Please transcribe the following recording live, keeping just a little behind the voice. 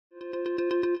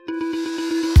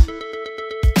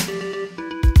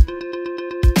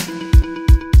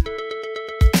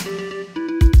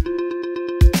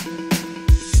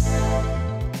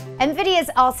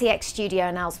RTX Studio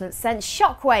announcement sent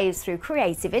shockwaves through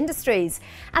creative industries.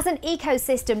 As an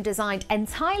ecosystem designed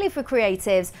entirely for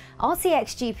creatives,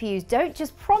 RTX GPUs don't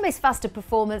just promise faster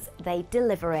performance, they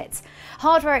deliver it.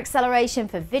 Hardware acceleration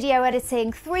for video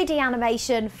editing, 3D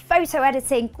animation, photo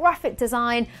editing, graphic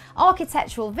design,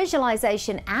 architectural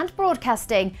visualization and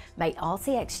broadcasting make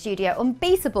RTX Studio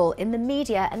unbeatable in the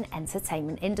media and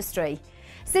entertainment industry.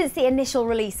 Since the initial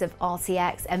release of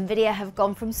RTX, NVIDIA have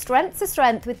gone from strength to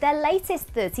strength with their latest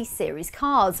 30 series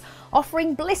cards,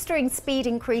 offering blistering speed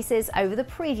increases over the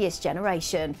previous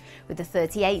generation, with the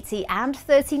 3080 and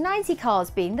 3090 cards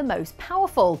being the most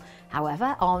powerful.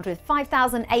 However, armed with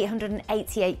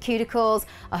 5,888 CUDA cores,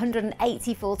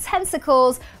 184 Tensor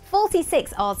cores,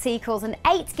 46 RT cores and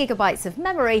 8 GB of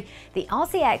memory, the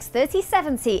RTX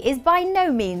 3070 is by no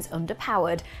means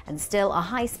underpowered and still a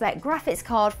high-spec graphics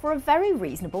card for a very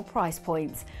reasonable price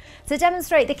point. To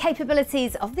demonstrate the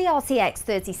capabilities of the RTX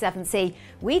 3070,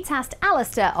 we tasked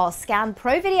Alistair, our Scan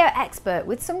Pro Video expert,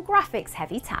 with some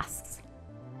graphics-heavy tasks.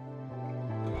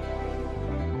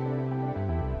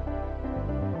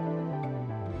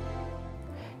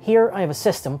 Here I have a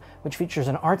system which features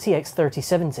an RTX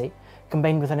 3070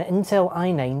 combined with an Intel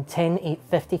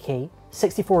i9-10850K,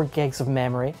 64 gigs of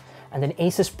memory, and an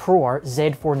Asus ProArt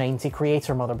Z490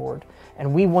 Creator motherboard,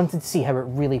 and we wanted to see how it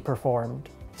really performed.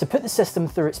 To put the system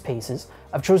through its paces,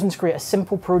 I've chosen to create a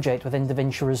simple project within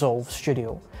DaVinci Resolve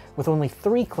Studio, with only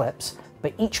 3 clips,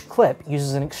 but each clip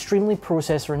uses an extremely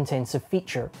processor-intensive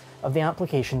feature of the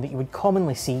application that you would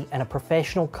commonly see in a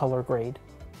professional color grade.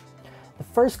 The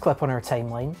first clip on our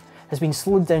timeline has been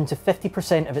slowed down to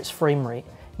 50% of its frame rate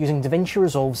using DaVinci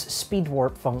Resolve's Speed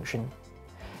Warp function.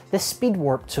 This Speed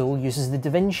Warp tool uses the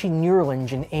DaVinci Neural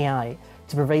Engine AI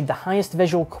to provide the highest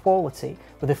visual quality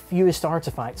with the fewest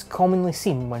artifacts commonly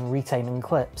seen when retiming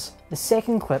clips. The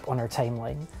second clip on our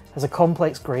timeline has a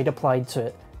complex grade applied to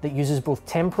it that uses both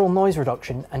temporal noise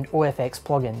reduction and OFX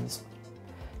plugins.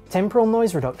 Temporal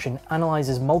noise reduction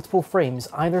analyzes multiple frames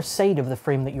either side of the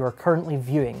frame that you are currently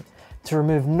viewing to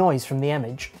remove noise from the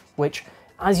image, which,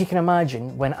 as you can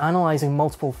imagine, when analysing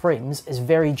multiple frames is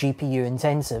very GPU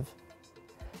intensive.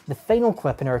 The final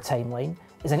clip in our timeline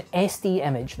is an SD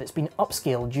image that's been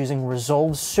upscaled using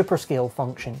Resolve's Superscale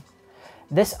function.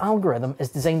 This algorithm is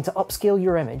designed to upscale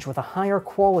your image with a higher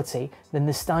quality than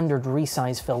the standard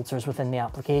resize filters within the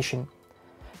application.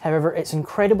 However, it's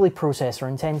incredibly processor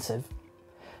intensive.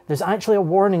 There's actually a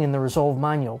warning in the Resolve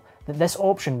manual that this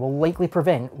option will likely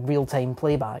prevent real-time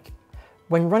playback.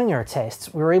 When running our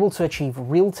tests, we were able to achieve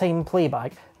real-time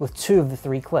playback with 2 of the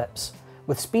 3 clips,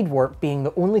 with Speed Warp being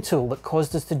the only tool that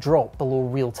caused us to drop below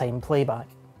real-time playback.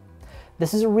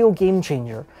 This is a real game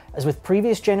changer, as with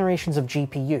previous generations of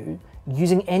GPU,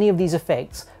 using any of these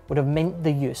effects would have meant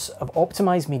the use of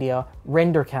optimized media,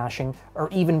 render caching, or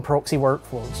even proxy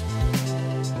workflows.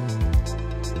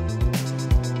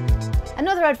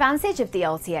 Another advantage of the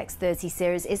RTX 30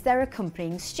 series is their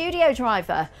accompanying Studio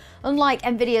driver. Unlike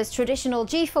NVIDIA's traditional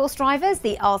GeForce drivers,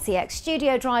 the RTX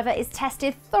Studio driver is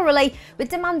tested thoroughly with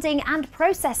demanding and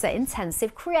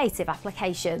processor-intensive creative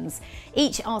applications.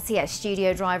 Each RTX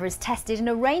Studio driver is tested in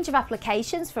a range of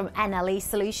applications from NLE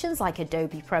solutions like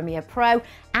Adobe Premiere Pro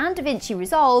and DaVinci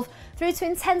Resolve through to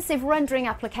intensive rendering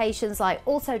applications like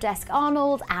Autodesk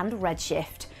Arnold and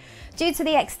Redshift. Due to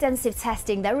the extensive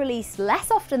testing, they're released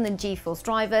less often than GeForce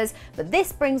drivers, but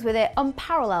this brings with it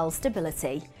unparalleled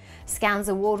stability. Scan's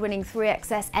award-winning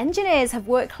 3XS engineers have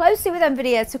worked closely with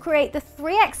NVIDIA to create the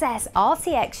 3XS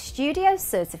RTX Studio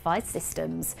certified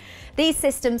systems. These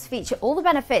systems feature all the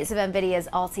benefits of NVIDIA's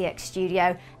RTX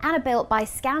Studio and are built by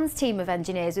Scan's team of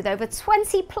engineers with over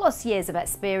 20+ years of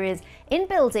experience in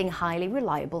building highly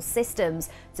reliable systems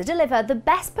to deliver the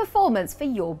best performance for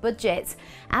your budget.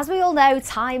 As we all know,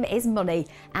 time is money,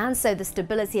 and so the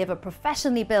stability of a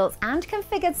professionally built and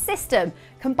configured system,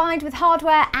 combined with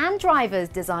hardware and drivers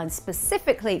designed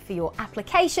specifically for your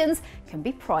applications, can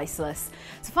be priceless.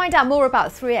 To find out more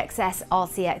about 3XS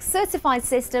RTX certified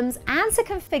systems and to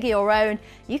configure your own,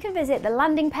 you can visit the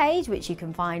landing page, which you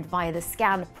can find via the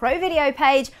Scan Pro Video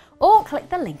page, or click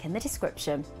the link in the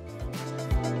description.